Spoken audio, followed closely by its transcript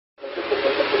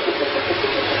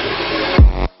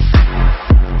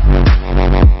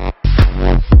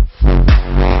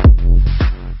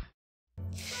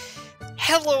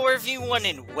everyone,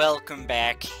 and welcome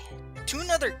back to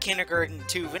another Kindergarten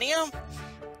 2 video.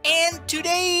 And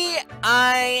today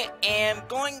I am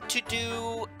going to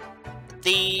do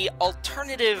the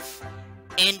alternative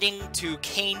ending to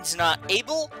Cains Not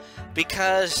Able,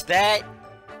 because that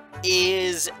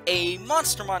is a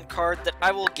Monstermon card that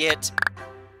I will get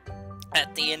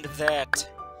at the end of that.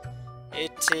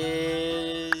 It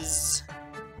is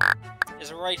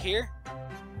it right here?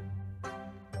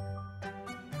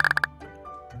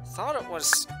 Thought it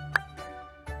was...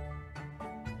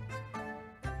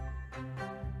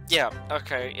 Yeah,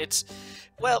 okay, it's...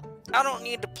 Well, I don't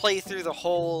need to play through the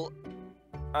whole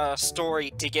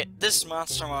story to get this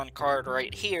Monstermon card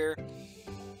right here,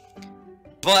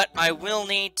 but I will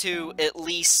need to at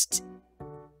least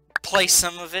play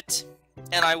some of it,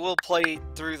 and I will play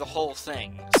through the whole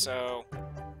thing, so...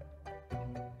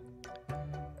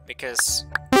 Because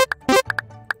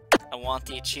I want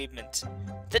the achievement.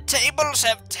 The tables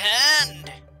have turned!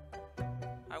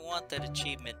 I want that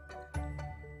achievement.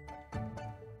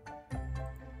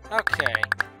 Okay.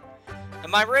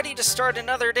 Am I ready to start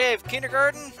another day of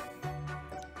kindergarten?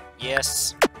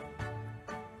 Yes.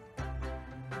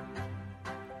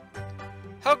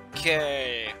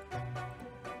 Okay.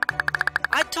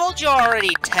 I told you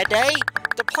already, today.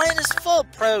 The plan is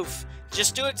foolproof.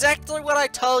 Just do exactly what I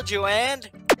told you, and...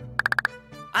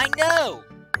 I know.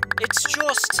 It's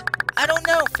just... I don't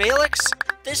know, Felix.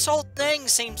 This whole thing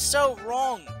seems so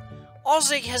wrong.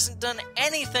 Ozzy hasn't done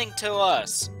anything to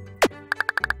us.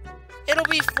 It'll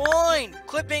be fine.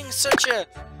 Quit being such a...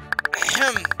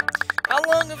 How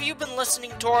long have you been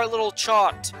listening to our little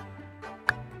chat?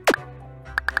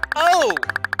 Oh!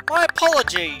 My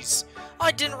apologies.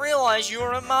 I didn't realize you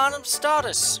were a man of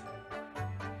status.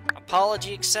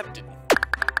 Apology accepted.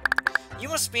 You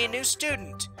must be a new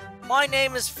student. My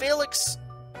name is Felix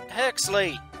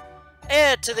Huxley,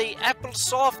 heir to the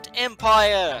Applesoft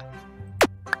Empire.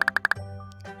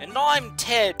 And I'm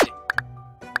Ted.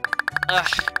 Ugh.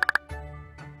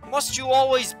 Must you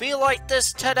always be like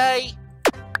this today?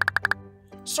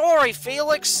 Sorry,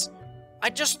 Felix. I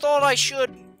just thought I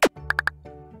should.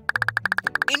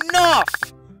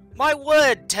 Enough! My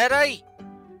word, Teddy.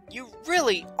 You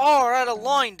really are out of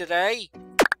line today.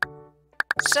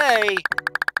 Say,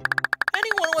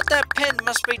 anyone with that pen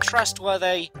must be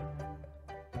trustworthy.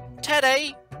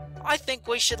 Teddy, I think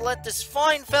we should let this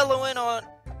fine fellow in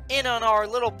on our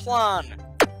little plan.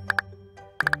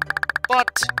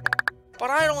 But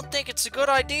I don't think it's a good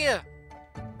idea.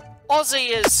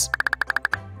 Ozzy is...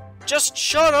 Just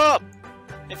shut up!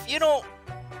 If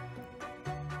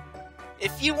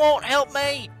you won't help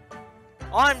me,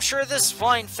 I'm sure this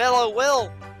fine fellow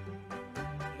will.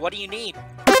 What do you need?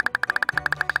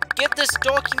 Give this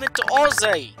document to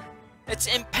Ozzy. It's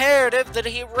imperative that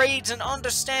he reads and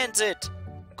understands it.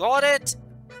 Got it?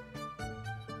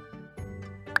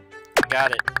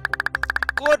 Got it.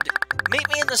 Good. Meet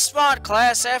me in the smart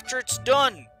class after it's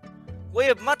done. We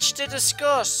have much to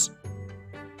discuss.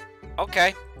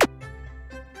 Okay.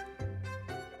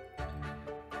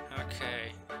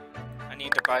 Okay. I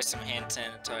need to buy some hand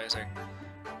sanitizer.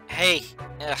 Hey,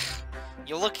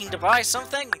 you looking to buy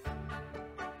something?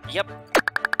 Yep.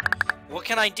 What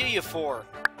can I do you for?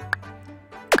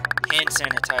 Hand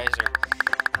sanitizer.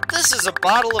 This is a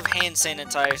bottle of hand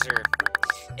sanitizer.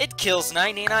 It kills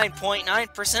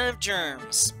 99.9% of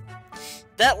germs.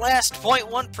 That last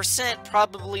 0.1%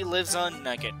 probably lives on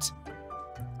Nugget.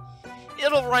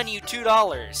 It'll run you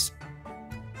 $2.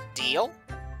 Deal?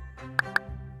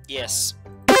 Yes.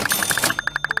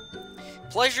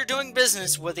 Pleasure doing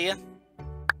business with you.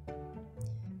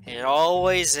 It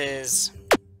always is.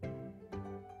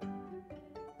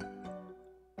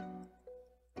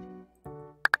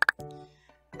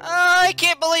 I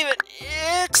can't believe it.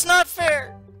 It's not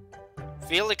fair.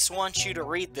 Felix wants you to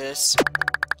read this.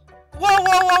 Whoa,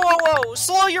 whoa, whoa, whoa, whoa!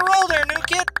 Slow your roll there, new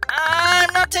kid!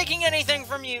 I'm not taking anything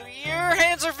from you. Your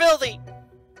hands are filthy.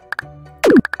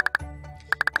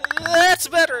 That's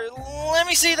better. Let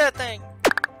me see that thing.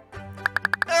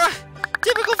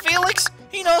 Typical Felix.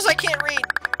 He knows I can't read.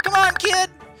 Come on,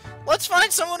 kid. Let's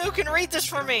find someone who can read this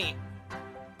for me.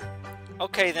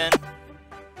 Okay, then.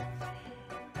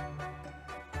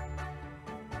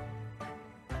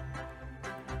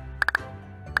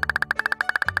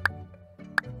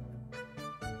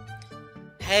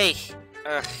 Hey,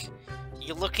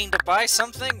 you looking to buy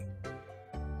something?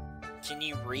 Can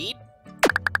you read?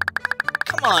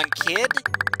 Come on, kid.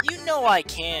 You know I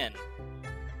can.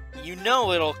 You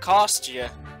know it'll cost you.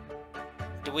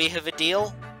 Do we have a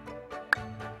deal?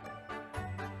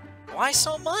 Why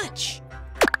so much?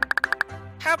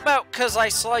 How about 'cause I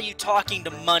saw you talking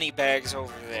to Moneybags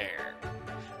over there?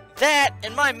 That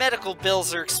and my medical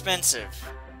bills are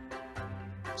expensive.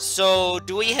 So,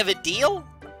 do we have a deal?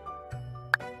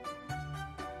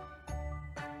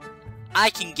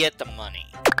 I can get the money.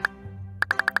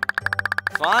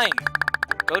 Fine.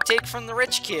 Go take from the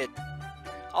rich kid.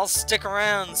 I'll stick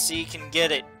around so you can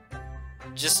get it.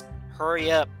 Just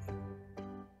hurry up.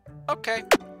 Okay.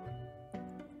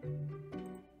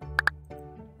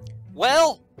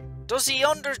 Well, does he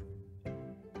understand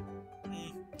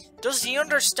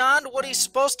what he's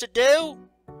supposed to do?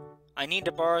 I need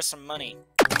to borrow some money.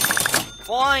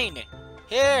 Fine.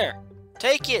 Here,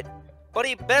 take it. But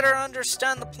he better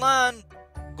understand the plan.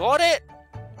 Got it?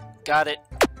 Got it.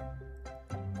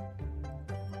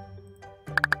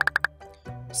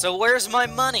 So where's my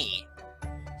money?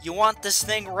 You want this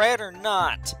thing red or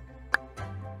not?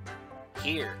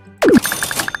 Here.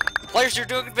 Pleasure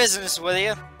doing business with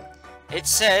you. It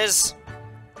says,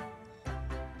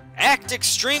 act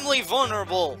extremely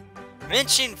vulnerable.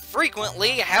 Mention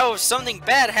frequently how if something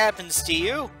bad happens to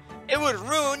you, it would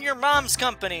ruin your mom's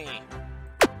company.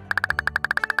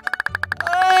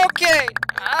 Okay,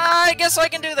 I guess I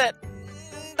can do that.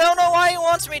 Don't know why he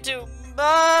wants me to,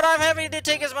 but I'm happy to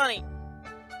take his money.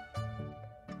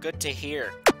 Good to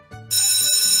hear.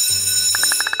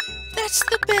 That's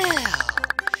the bell.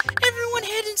 Everyone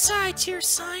head inside to your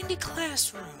assigned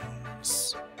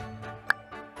classrooms.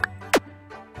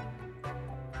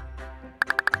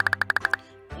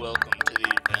 Welcome to the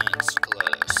advanced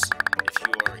class. If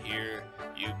you are here,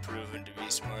 you've proven to be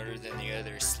smarter than the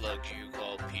other slugs you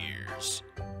call peers.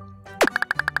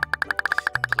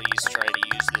 Please try to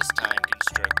use this time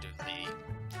constructively.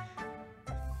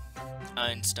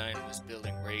 Einstein was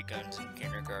building ray guns in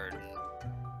kindergarten.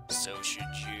 So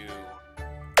should you.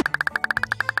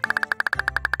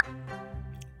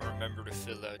 Remember to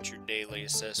fill out your daily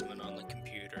assessment on the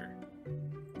computer.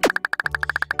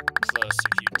 Plus,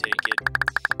 if you take it,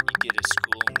 you get a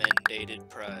school-mandated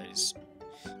prize.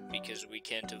 Because we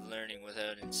can't have learning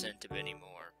without incentive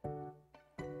anymore.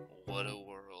 What a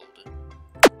world.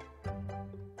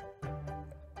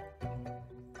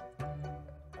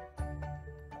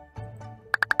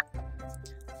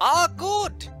 Ah,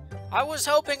 good! I was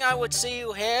hoping I would see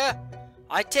you here.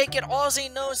 I take it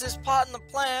Ozzy knows his part in the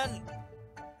plan.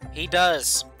 He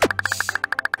does.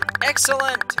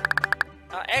 Excellent!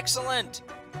 Excellent!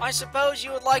 I suppose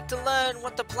you would like to learn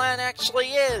what the plan actually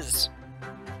is.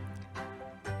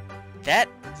 That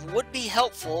would be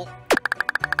helpful.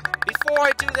 Before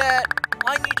I do that,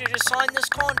 I need you to sign this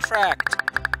contract.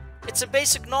 It's a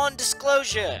basic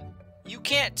non-disclosure. You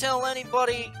can't tell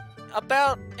anybody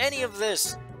about any of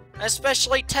this,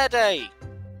 especially Teddy.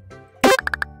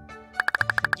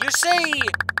 You see,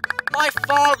 my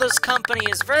father's company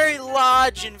is very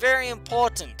large and very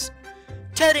important.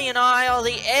 Teddy and I are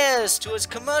the heirs to his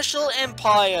commercial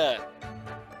empire.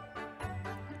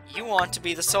 You want to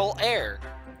be the sole heir.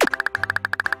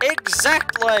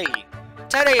 Exactly!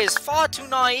 Teddy is far too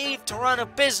naive to run a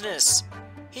business.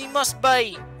 He must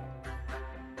be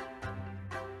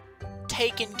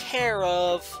taken care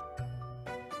of.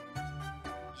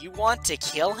 You want to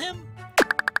kill him?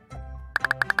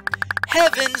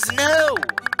 Heavens no!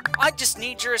 I just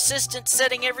need your assistance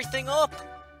setting everything up.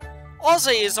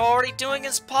 Ozzy is already doing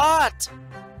his part.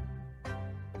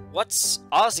 What's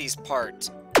Ozzy's part?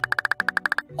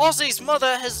 Ozzy's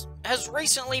mother has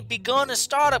recently begun a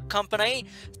startup company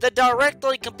that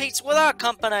directly competes with our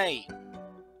company.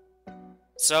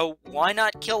 So why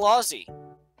not kill Ozzy?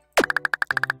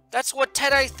 That's what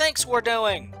Teddy thinks we're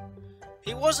doing.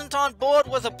 He wasn't on board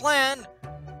with a plan,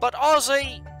 but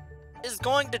Ozzy is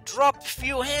going to drop a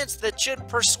few hints that should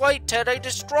persuade Teddy to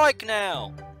strike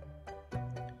now.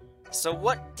 So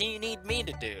what do you need me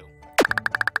to do?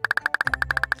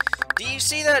 Do you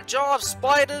see that jar of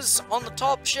spiders on the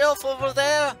top shelf over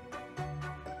there?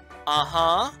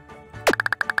 Uh-huh.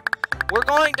 We're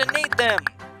going to need them.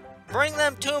 Bring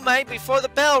them to me before the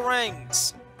bell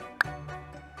rings.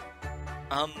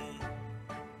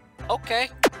 Okay.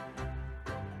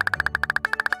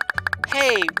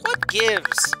 Hey, what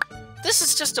gives? This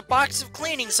is just a box of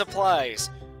cleaning supplies.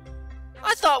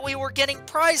 I thought we were getting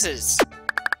prizes.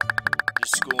 The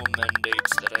school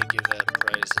mandates that I give out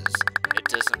prizes. It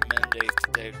doesn't mandate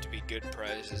that they have to be good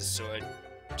prizes, so I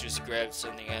just grabbed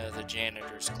something out of the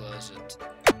janitor's closet.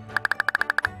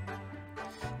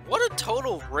 What a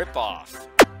total ripoff.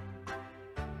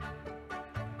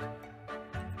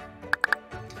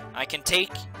 I can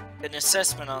take an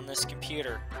assessment on this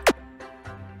computer.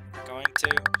 Going to.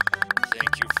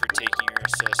 Thank you for taking your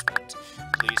assessment.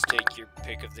 Please take your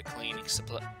pick of the cleaning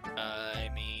supply.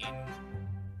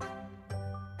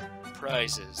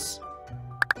 Prizes.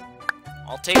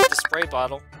 I'll take the spray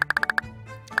bottle.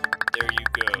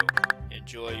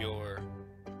 enjoy your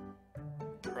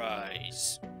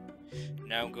prize.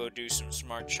 Now go do some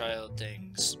smart child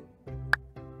things.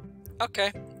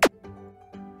 Okay.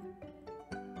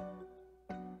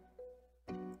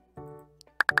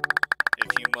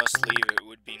 If you must leave, it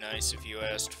would be nice if you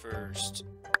asked first.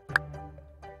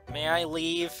 May I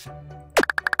leave?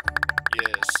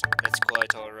 Yes, that's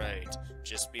quite alright.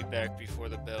 Just be back before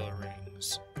the bell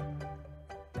rings.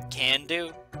 Can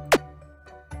do.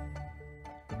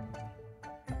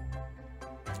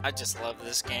 I just love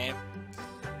this game.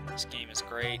 This game is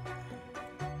great.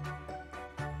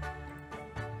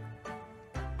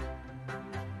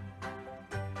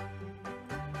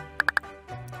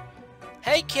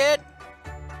 Hey kid!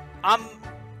 I'm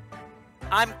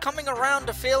coming around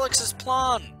to Felix's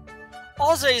plan.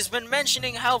 Ozzy's been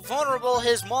mentioning how vulnerable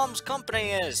his mom's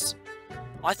company is.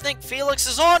 I think Felix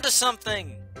is onto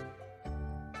something.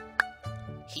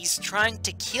 He's trying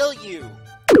to kill you.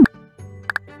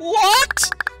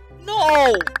 What?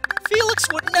 No! Felix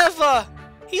would never!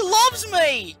 He loves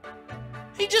me!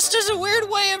 He just has a weird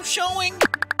way of showing...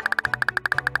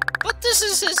 But this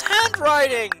is his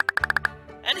handwriting!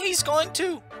 And he's going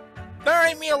to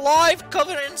bury me alive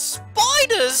covered in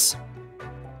spiders!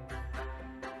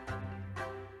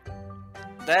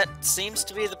 That seems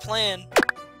to be the plan.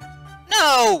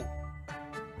 No!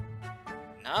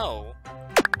 No?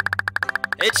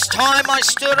 It's time I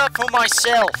stood up for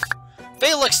myself!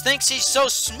 Felix thinks he's so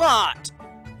smart!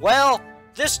 Well,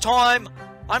 this time,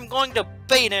 I'm going to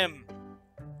beat him!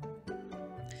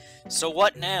 So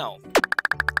what now?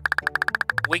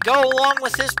 We go along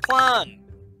with his plan.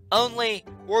 Only,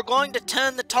 we're going to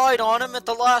turn the tide on him at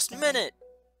the last minute.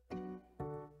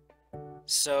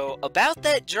 So, about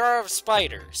that jar of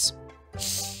spiders.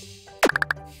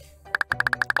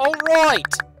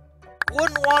 Alright!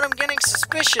 Wouldn't want him getting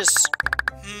suspicious.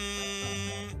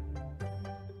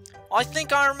 I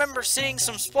think I remember seeing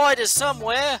some spiders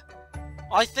somewhere.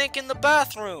 I think in the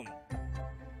bathroom.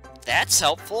 That's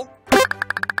helpful.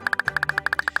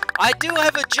 I do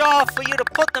have a jar for you to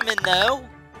put them in, though.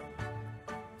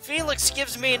 Felix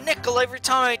gives me a nickel every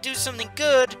time I do something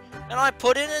good, and I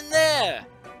put it in there.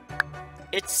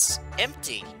 It's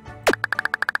empty.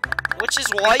 Which is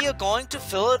why you're going to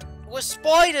fill it with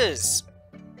spiders.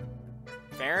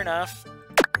 Fair enough.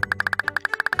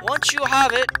 Once you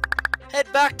have it, head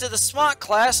back to the smart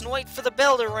class and wait for the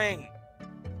bell to ring.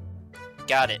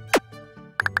 Got it.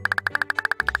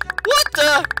 What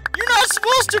the? You're not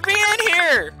supposed to be in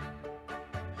here!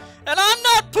 And I'm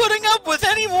not putting up with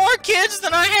any more kids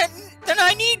than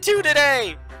I need to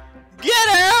today! Get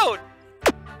out!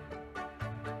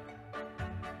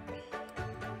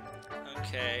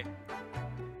 Okay.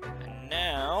 And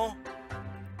now...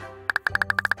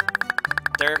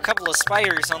 there are a couple of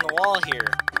spiders on the wall here.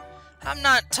 I'm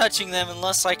not touching them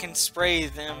unless I can spray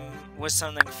them with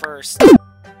something first.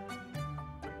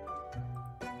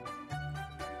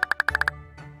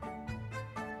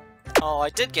 Oh,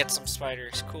 I did get some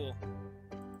spiders. Cool.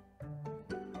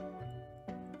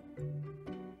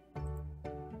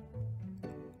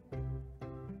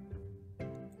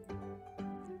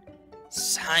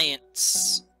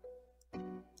 Science.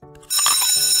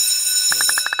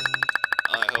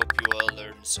 I hope you all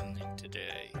learned something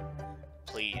today.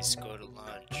 Please go to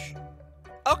lunch.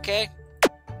 Okay.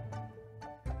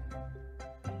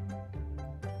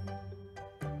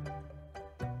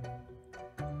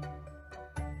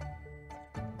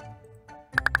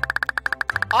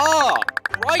 Ah,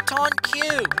 right on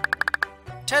cue.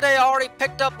 Teddy already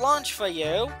picked up lunch for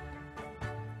you.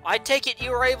 I take it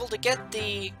you were able to get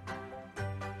the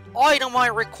item I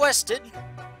requested.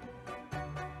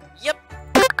 Yep.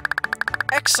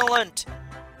 Excellent.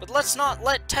 But let's not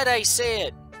let Teddy see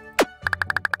it.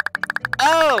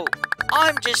 Oh,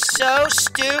 I'm just so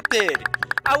stupid.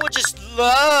 I would just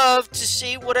love to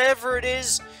see whatever it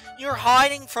is you're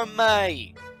hiding from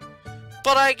me.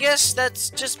 But I guess that's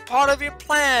just part of your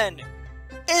plan,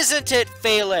 isn't it,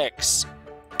 Felix?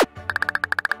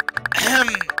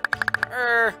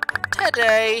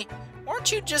 Teddy,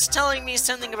 weren't you just telling me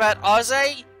something about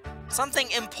Ozzy? Something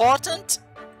important?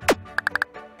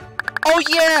 Oh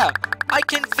yeah, I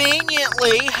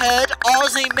conveniently heard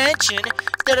Ozzy mention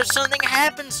that if something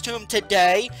happens to him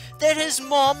today, that his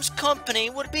mom's company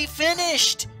would be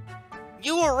finished.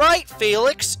 You were right,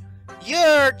 Felix.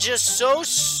 You're just so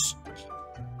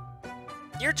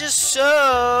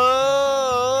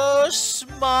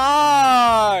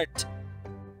smart.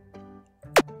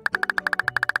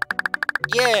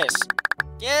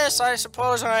 Yes, I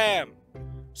suppose I am.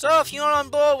 So if you're on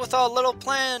board with our little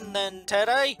plan then,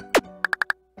 Teddy?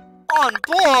 On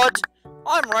board?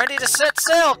 I'm ready to set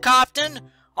sail, Captain.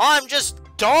 I'm just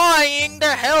dying to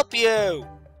help you!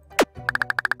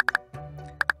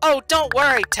 Oh, don't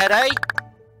worry, Teddy.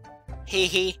 Hee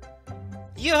hee.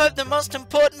 You have the most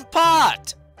important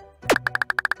part!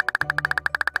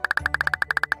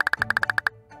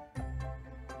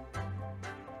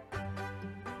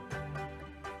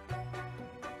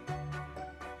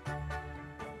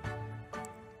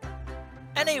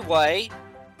 Anyway,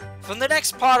 from the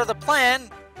next part of the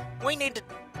plan, we need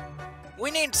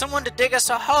someone to dig us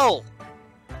a hole.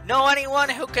 Know anyone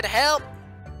who could help?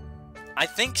 I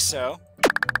think so.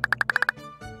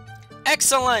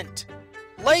 Excellent!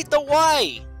 Lead the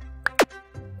way!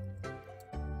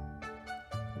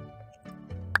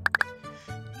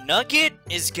 Nugget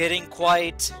is getting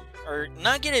quite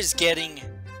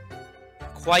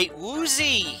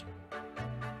woozy.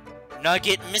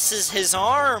 Nugget misses his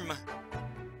arm.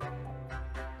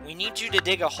 We need you to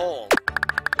dig a hole.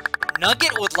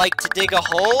 Nugget would like to dig a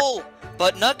hole,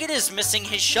 but Nugget is missing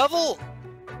his shovel.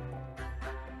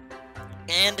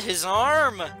 And his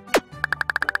arm.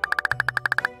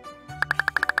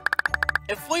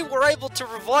 If we were able to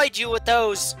provide you with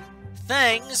those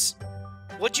things,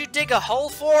 would you dig a hole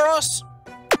for us?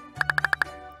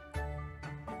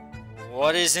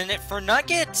 What is in it for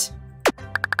Nugget?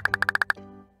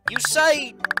 You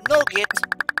say Nugget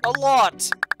a lot.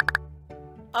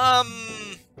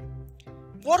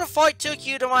 What if I took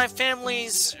you to my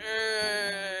family's,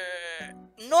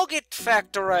 nugget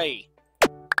factory?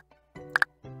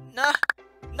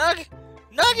 Nugget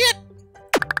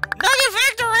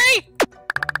factory!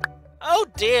 Oh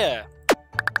dear.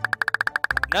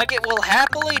 Nugget will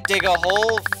happily dig a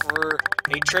hole for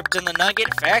a trip to the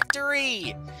Nugget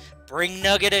factory. Bring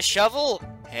Nugget a shovel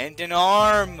and an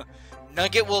arm.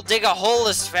 Nugget will dig a hole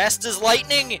as fast as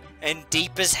lightning and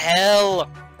deep as hell.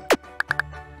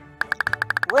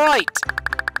 Right.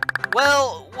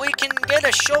 Well, we can get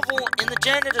a shovel in the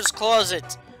janitor's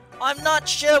closet. I'm not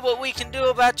sure what we can do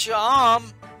about your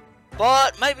arm,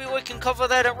 but maybe we can cover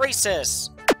that at recess.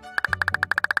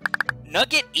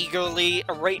 Nugget eagerly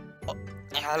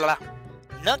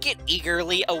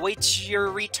awaits your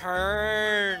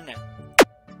return.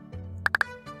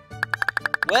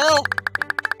 Well,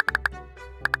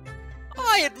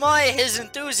 I admire his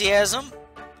enthusiasm.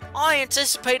 I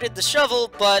anticipated the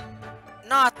shovel, but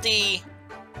not the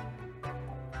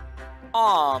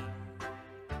arm.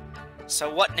 So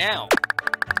what now?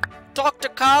 Dr.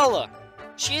 Carla,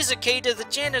 she's a key to the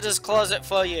janitor's closet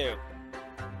for you.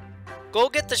 Go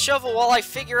get the shovel while I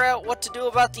figure out what to do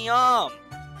about the arm.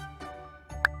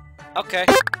 Okay.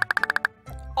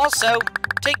 Also,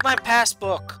 take my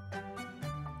passbook.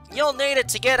 You'll need it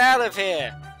to get out of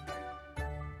here.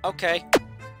 Okay.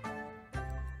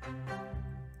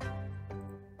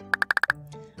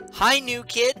 Hi, new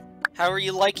kid. How are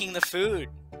you liking the food?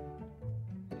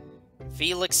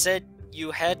 Felix said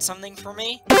you had something for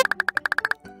me?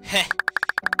 Heh.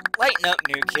 Lighten up,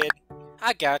 new kid.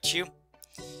 I got you.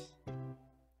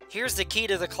 Here's the key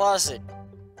to the closet.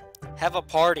 Have a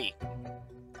party.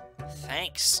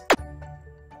 Thanks.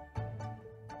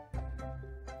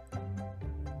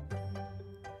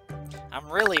 I'm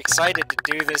really excited to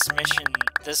do this mission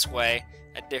this way,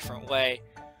 a different way.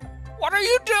 What are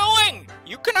you doing?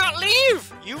 You cannot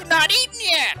leave! You've not eaten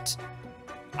yet!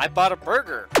 I bought a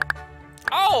burger.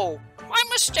 Oh, my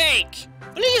mistake!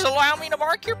 Please allow me to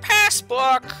mark your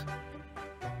passbook!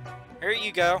 Here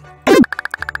you go.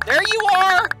 There you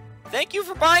are! Thank you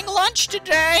for buying lunch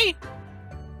today!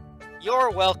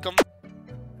 You're welcome.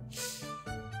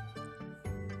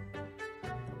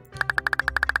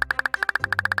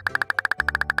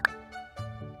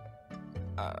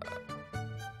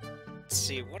 Let's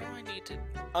see, what do I need to...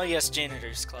 Oh yes,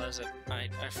 janitor's closet. I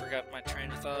forgot my train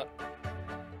of thought.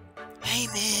 Hey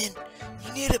man,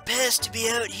 you need a pass to be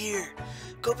out here.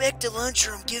 Go back to lunch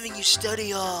or I'm giving you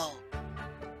study hall.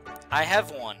 I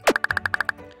have one.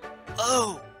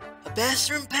 Oh, a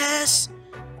bathroom pass?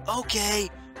 Okay,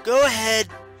 go ahead.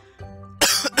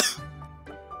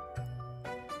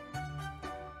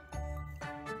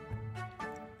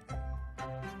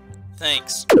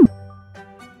 Thanks.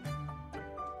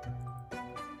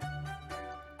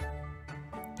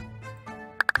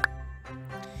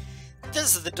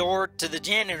 This is the door to the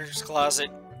janitor's closet.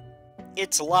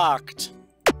 It's locked.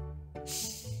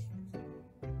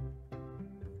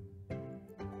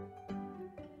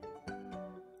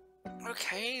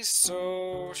 Okay,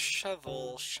 so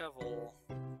shovel.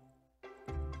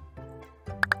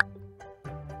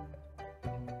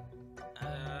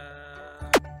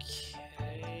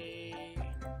 Okay.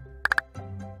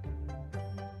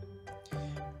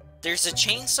 There's a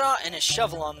chainsaw and a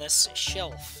shovel on this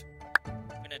shelf.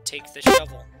 I'm gonna take the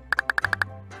shovel.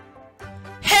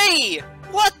 Hey!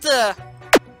 What the?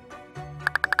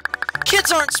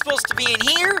 Kids aren't supposed to be in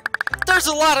here! There's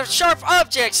a lot of sharp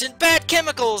objects and bad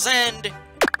chemicals and...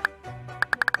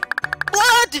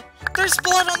 Blood! There's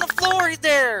blood on the floor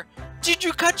there! Did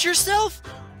you cut yourself?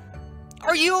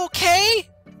 Are you okay?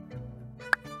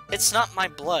 It's not my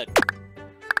blood.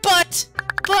 But,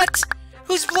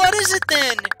 whose blood is it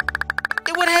then?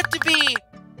 It would have to be...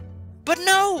 But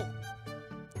no!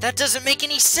 That doesn't make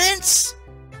any sense!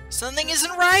 Something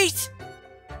isn't right!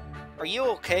 Are you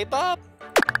okay, Bob?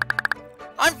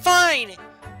 I'm fine!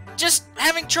 Just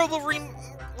having trouble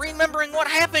remembering what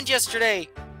happened yesterday.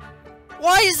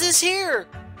 Why is this here?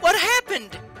 What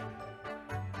happened?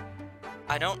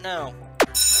 I don't know.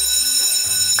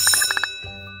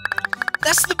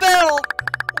 That's the bell!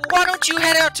 Why don't you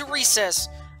head out to recess?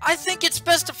 I think it's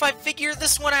best if I figure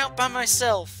this one out by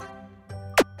myself.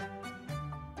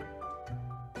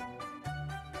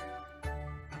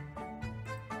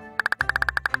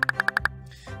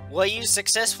 Were you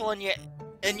successful in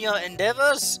your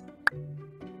endeavors?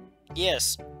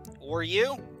 Yes. Were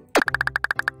you?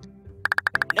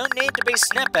 No need to be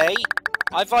snippy.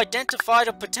 I've identified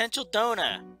a potential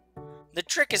donor. The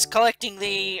trick is collecting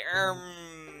the,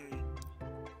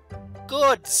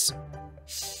 goods.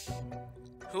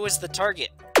 Who is the target?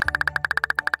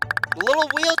 The little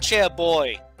wheelchair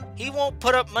boy. He won't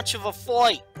put up much of a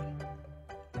fight.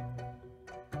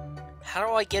 How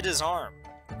do I get his arm?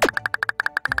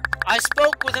 I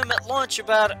spoke with him at lunch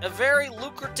about a very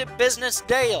lucrative business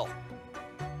deal.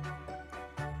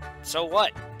 So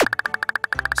what?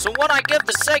 So when I give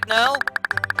the signal,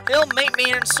 he'll meet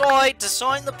me inside to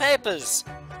sign the papers.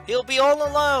 He'll be all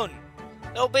alone.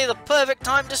 It'll be the perfect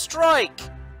time to strike.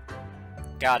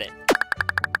 Got it.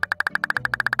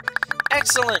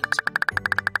 Excellent.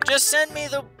 Just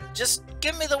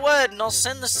give me the word and I'll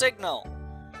send the signal.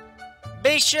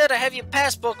 Be sure to have your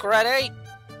passbook ready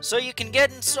so you can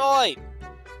get inside.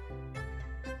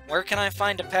 Where can I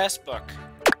find a passbook?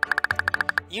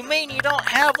 You mean you don't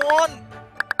have one?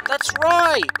 That's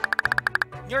right.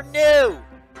 You're new.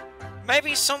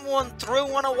 Maybe someone threw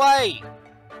one away.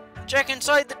 Check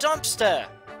inside the dumpster.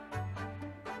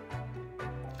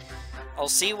 I'll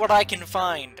see what I can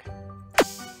find.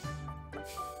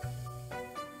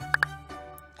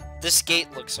 This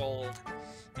gate looks old.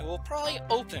 It will probably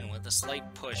open with a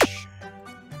slight push.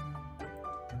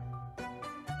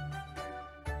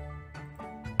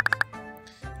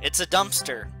 It's a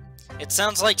dumpster. It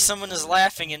sounds like someone is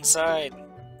laughing inside.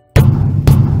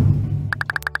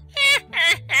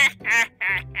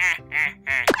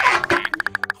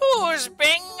 Who's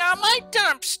being on my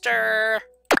dumpster?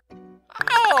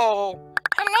 Oh,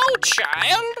 hello,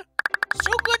 child.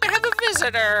 So good to have a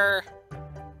visitor.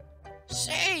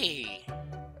 Say,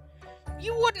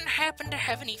 you wouldn't happen to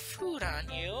have any food on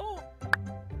you?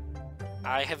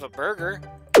 I have a burger.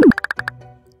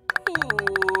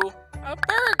 Ooh, a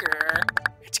burger.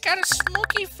 It's got a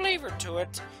smoky flavor to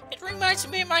it. It reminds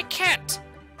me of my cat.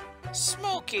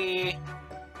 Smokey.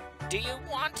 Do you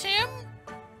want him?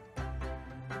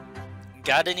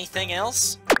 Got anything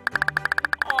else?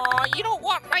 Aw, you don't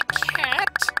want my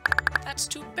cat? That's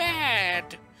too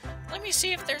bad. Let me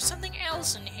see if there's something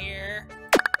else in here.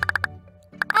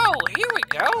 Oh, here we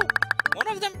go. One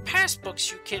of them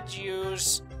passbooks you kids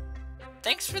use.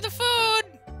 Thanks for the food.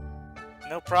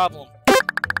 No problem.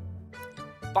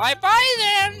 Bye-bye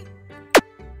then.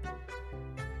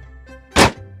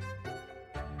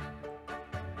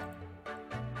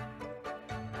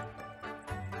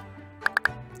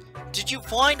 Did you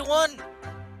find one?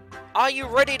 Are you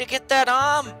ready to get that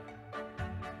arm?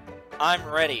 I'm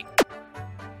ready.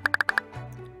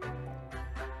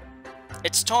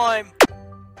 It's time.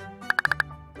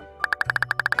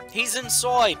 He's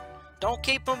inside. Don't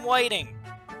keep him waiting.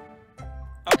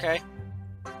 Okay.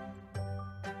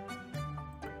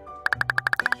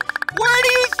 Where do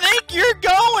you think you're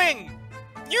going?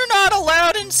 You're not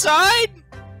allowed inside.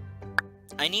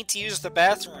 I need to use the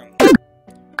bathroom.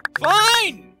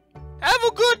 Fine. Have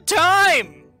a good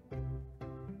time.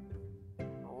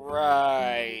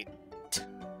 Right.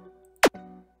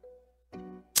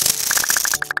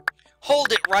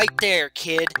 Hold it right there,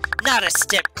 kid. Not a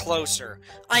step closer.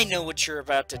 I know what you're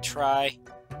about to try.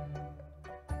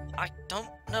 I don't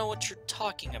know what you're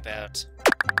talking about.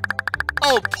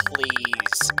 Oh,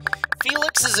 please.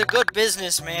 Felix is a good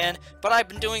businessman, but I've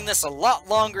been doing this a lot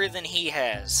longer than he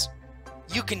has.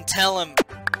 You can tell him.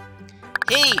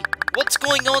 Hey, what's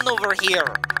going on over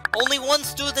here? Only one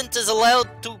student is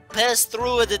allowed to pass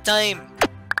through at a time.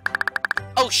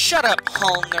 Oh, shut up,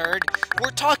 hall nerd.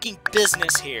 We're talking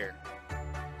business here.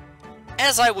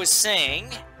 As I was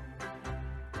saying...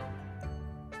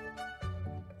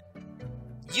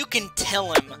 You can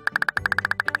tell him.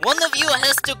 One of you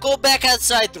has to go back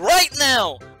outside right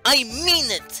now! I mean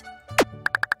it!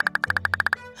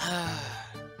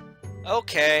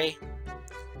 Okay.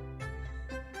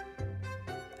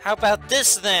 How about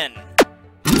this then?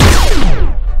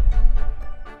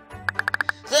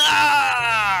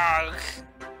 Ah!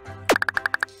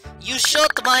 You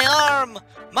shot my arm!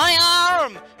 My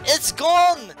arm! It's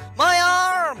gone! My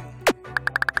arm!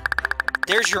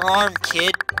 There's your arm,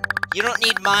 kid. You don't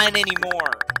need mine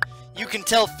anymore. You can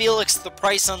tell Felix the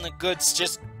price on the goods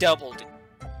just doubled.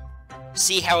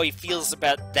 See how he feels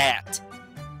about that.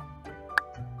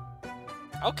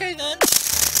 Okay then.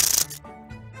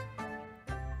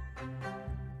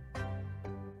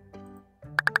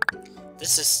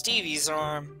 This is Stevie's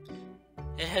arm.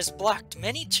 It has blocked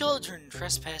many children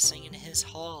trespassing in his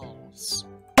halls.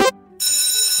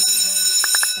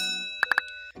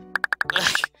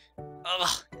 Ugh.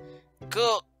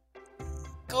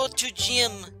 Go to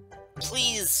gym,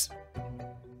 please.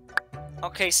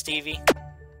 Okay, Stevie.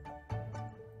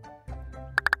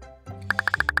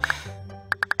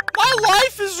 My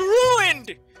life is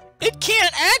ruined! It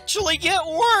can't actually get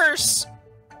worse!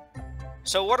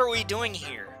 So what are we doing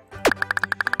here?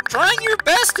 Trying your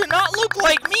best to not look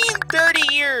like me in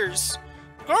 30 years!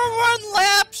 Go run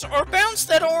laps or bounce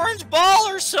that orange ball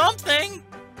or something!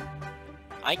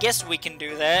 I guess we can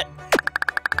do that.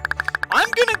 I'm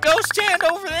gonna go stand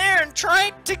over there and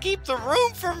try to keep the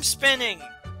room from spinning!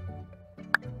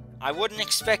 I wouldn't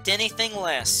expect anything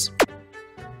less.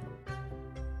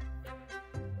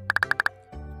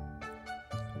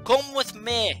 Come with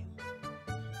me.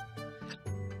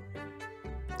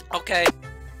 Okay.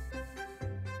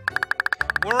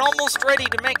 We're almost ready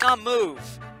to make our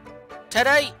move.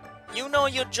 Today, you know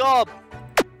your job.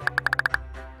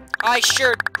 I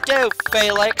sure do,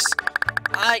 Felix.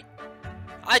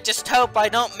 I just hope I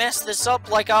don't mess this up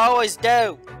like I always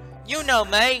do. You know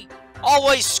me.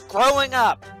 Always screwing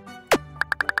up.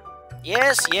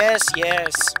 Yes.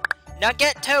 Now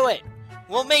get to it.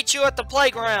 We'll meet you at the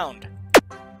playground.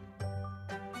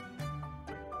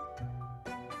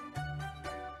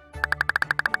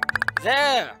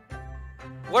 There!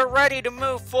 We're ready to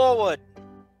move forward!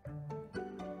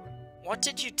 What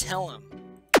did you tell him?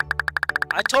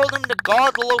 I told him to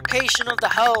guard the location of the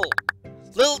hole.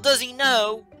 Little does he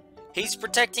know, he's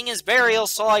protecting his burial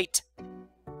site.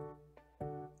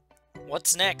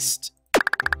 What's next?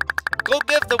 Go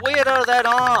give the weirdo that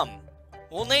arm.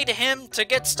 We'll need him to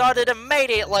get started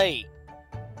immediately.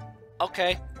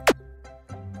 Okay.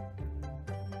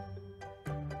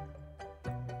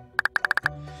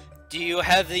 Do you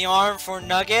have the arm for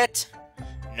Nugget?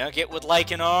 Nugget would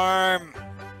like an arm.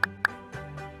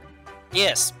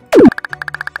 Yes.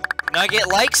 Nugget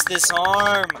likes this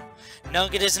arm.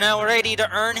 Nugget is now ready to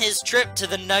earn his trip to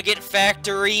the Nugget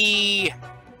Factory.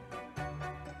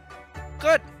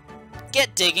 Good.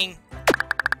 Get digging.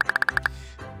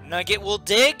 Nugget will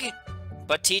dig,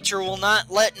 but teacher will not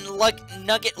let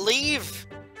Nugget leave.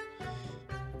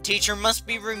 Teacher must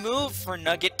be removed for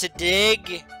Nugget to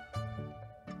dig.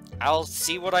 I'll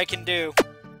see what I can do.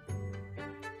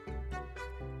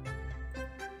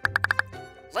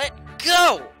 Let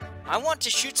go! I want to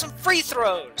shoot some free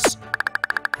throws!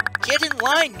 Get in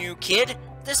line, new kid!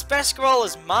 This basketball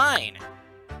is mine!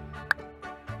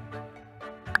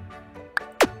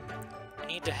 I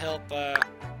need to help,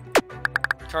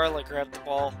 Carla grab the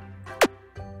ball.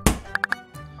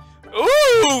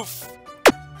 Oof!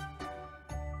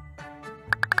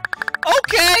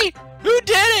 Okay! Who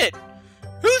did it?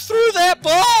 Who threw that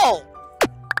ball?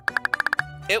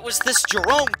 It was this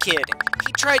Jerome kid.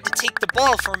 He tried to take the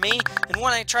ball from me, and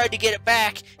when I tried to get it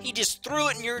back, he just threw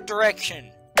it in your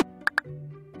direction.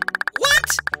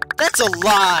 What? That's a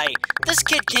lie! This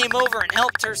kid came over and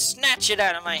helped her snatch it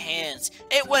out of my hands.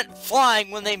 It went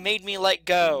flying when they made me let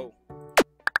go.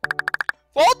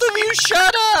 Both of you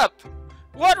shut up!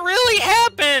 What really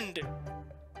happened?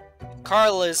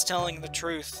 Carla is telling the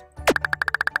truth.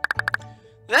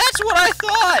 That's what I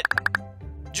thought!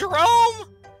 Jerome?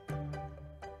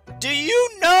 Do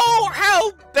you know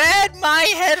how bad my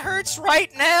head hurts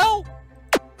right now?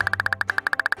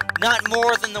 Not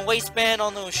more than the waistband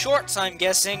on those shorts, I'm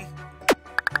guessing.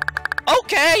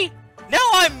 Okay, now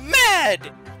I'm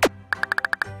mad!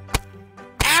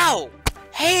 Ow!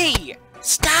 Hey!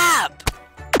 Stop!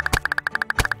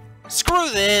 Screw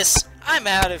this! I'm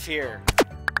out of here.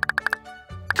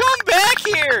 Come back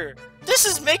here! This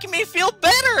is making me feel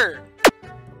better!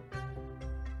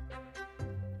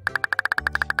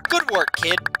 Good work,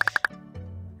 kid.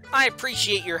 I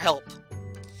appreciate your help.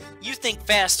 You think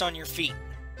fast on your feet.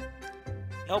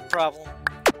 No problem.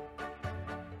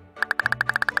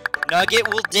 Nugget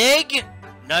will dig.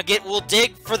 Nugget will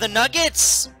dig for the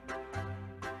nuggets.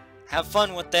 Have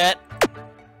fun with that.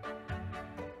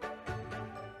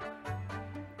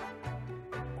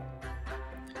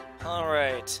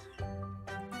 Alright.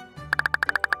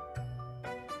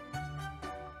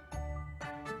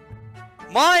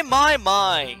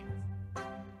 My.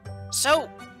 So,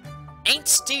 ain't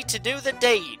Steve to do the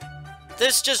deed.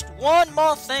 There's just one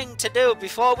more thing to do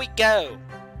before we go.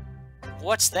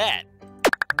 What's that?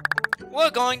 We're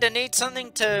going to need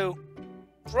something to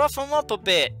rough him up a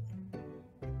bit.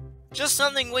 Just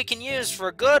something we can use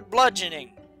for good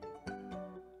bludgeoning.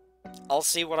 I'll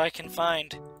see what I can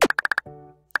find.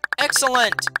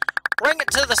 Excellent! Bring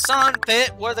it to the sand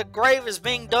pit where the grave is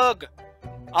being dug.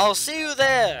 I'll see you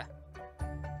there.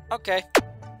 Okay.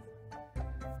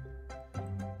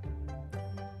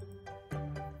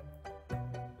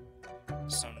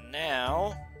 So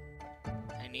now,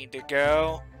 I need to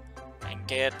go and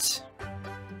get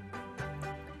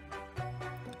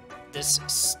this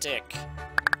stick.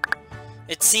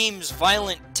 It seems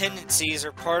violent tendencies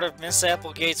are part of Miss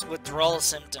Applegate's withdrawal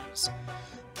symptoms.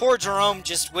 Poor Jerome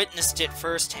just witnessed it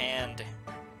firsthand.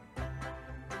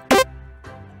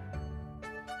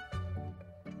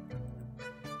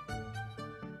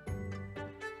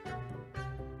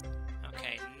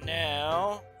 Okay,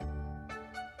 now...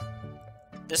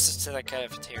 this is to the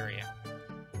cafeteria.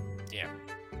 Yeah.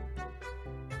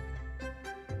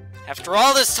 After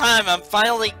all this time, I'm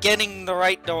finally getting the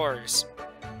right doors.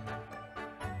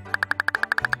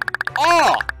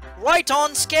 Ah! Right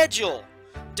on schedule!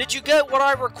 Did you get what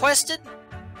I requested?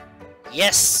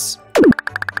 Yes!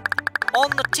 On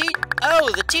the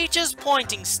the teacher's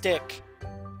pointing stick.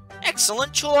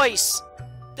 Excellent choice!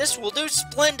 This will do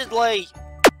splendidly!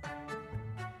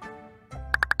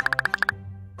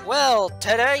 Well,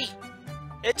 Teddy,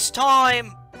 it's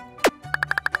time!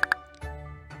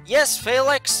 Yes,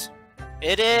 Felix,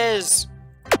 it is!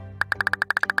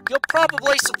 You're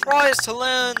probably surprised to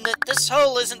learn that this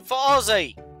hole isn't for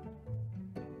Ozzy.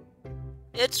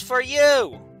 It's for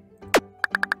you!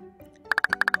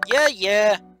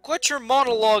 Yeah, quit your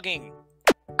monologuing!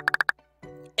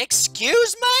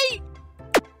 Excuse me?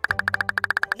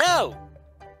 No,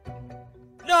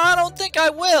 I don't think I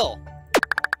will!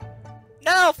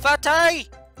 No, Fatih!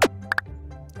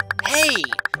 Hey,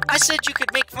 I said you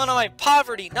could make fun of my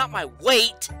poverty, not my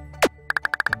weight!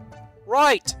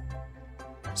 Right!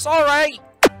 Sorry!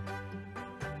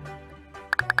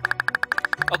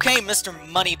 Okay, Mr.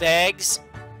 Moneybags,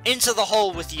 into the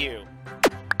hole with you!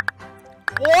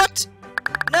 What?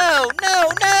 No!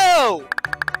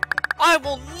 I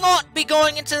will not be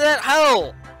going into that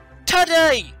hole!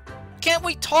 Today! Can't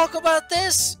we talk about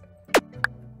this?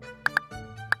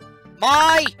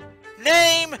 My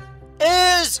name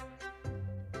is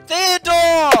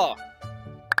Theodore!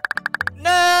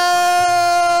 No!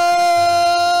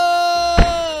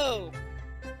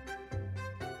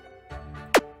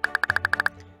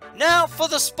 Now for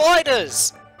the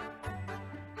spiders!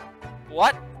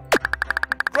 What?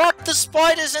 Drop the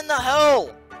spiders in the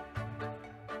hole!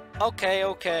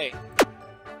 Okay.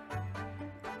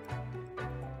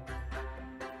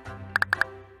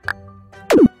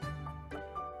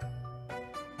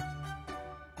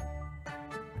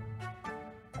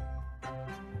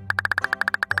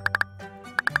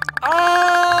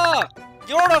 Ah!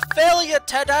 You're a failure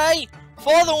today!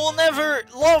 Father will never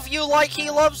love you like he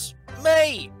loves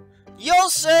me!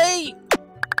 You'll see!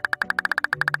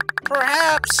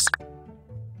 Perhaps.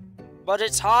 But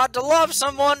it's hard to love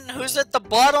someone who's at the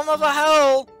bottom of a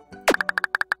hole.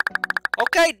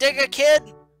 Okay, digger kid.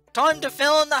 Time to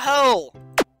fill in the hole.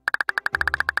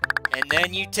 And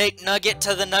then you take Nugget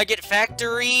to the Nugget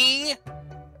Factory.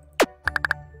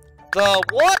 The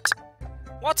what?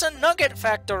 What's a Nugget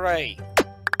Factory?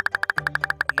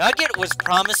 Nugget was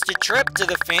promised a trip to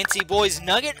the Fancy Boys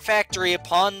Nugget Factory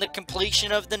upon the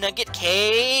completion of the Nugget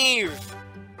Cave.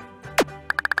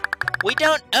 We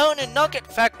don't own a Nugget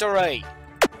Factory.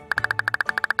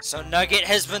 So Nugget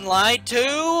has been lied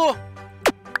to?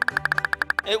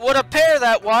 It would appear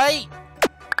that way.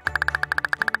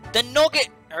 The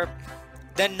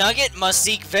Nugget must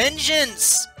seek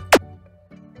vengeance.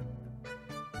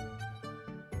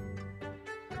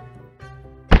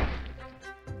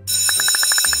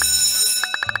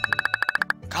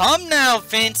 Come now,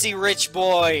 fancy rich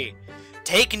boy.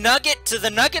 Take Nugget to the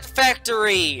Nugget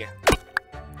Factory.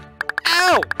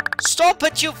 Ow! Stop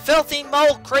it, you filthy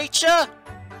mole creature!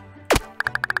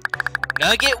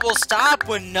 Nugget will stop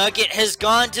when Nugget has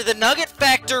gone to the Nugget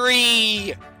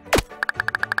Factory!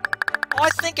 I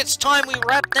think it's time we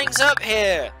wrap things up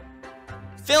here.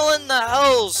 Fill in the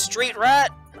holes, street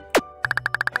rat.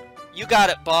 You got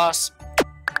it, boss.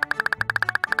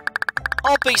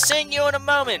 I'll be seeing you in a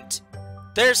moment.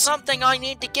 There's something I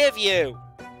need to give you.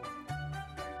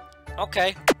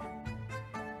 Okay.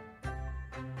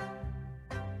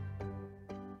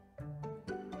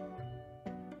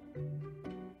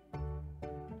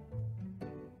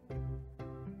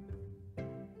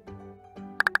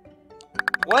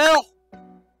 Well,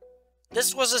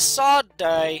 this was a sad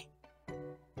day.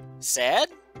 Sad?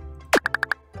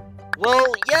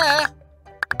 Well, yeah.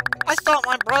 I thought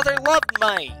my brother loved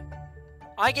me.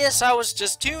 I guess I was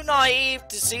just too naive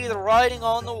to see the writing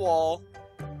on the wall.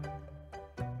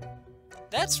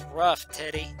 That's rough,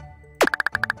 Teddy.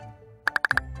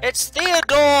 It's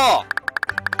Theodore!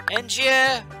 And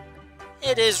yeah,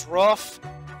 it is rough.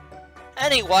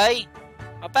 Anyway,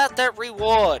 about that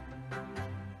reward.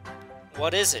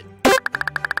 What is it?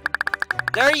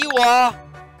 There you are!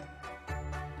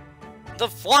 The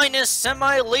finest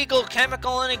semi-legal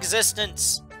chemical in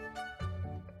existence.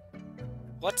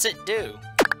 What's it do?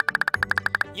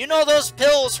 You know those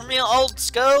pills from your old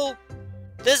school?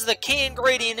 This is the key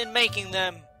ingredient in making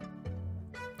them.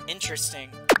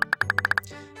 Interesting.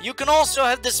 You can also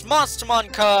have this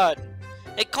Monstermon card.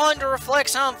 It kinda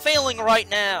reflects how I'm feeling right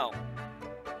now.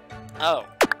 Oh.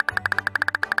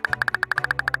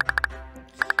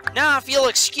 Now if you'll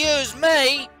excuse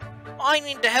me, I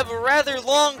need to have a rather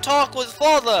long talk with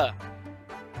Father.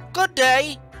 Good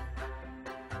day.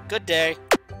 Good day.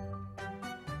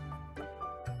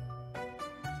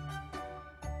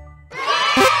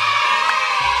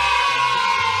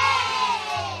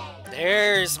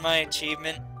 There's my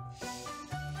achievement.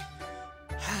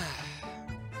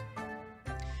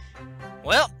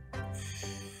 Well,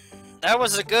 that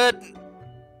was a good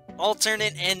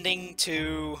alternate ending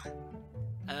to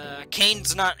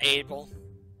Cain's Not Able.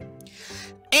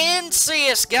 And so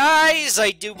yes, guys,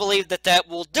 I do believe that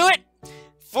will do it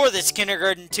for this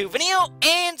Kindergarten 2 video.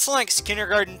 And so next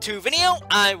Kindergarten 2 video,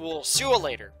 I will see you all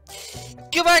later.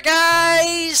 Goodbye,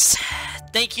 guys!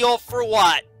 Thank you all for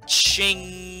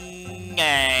watching.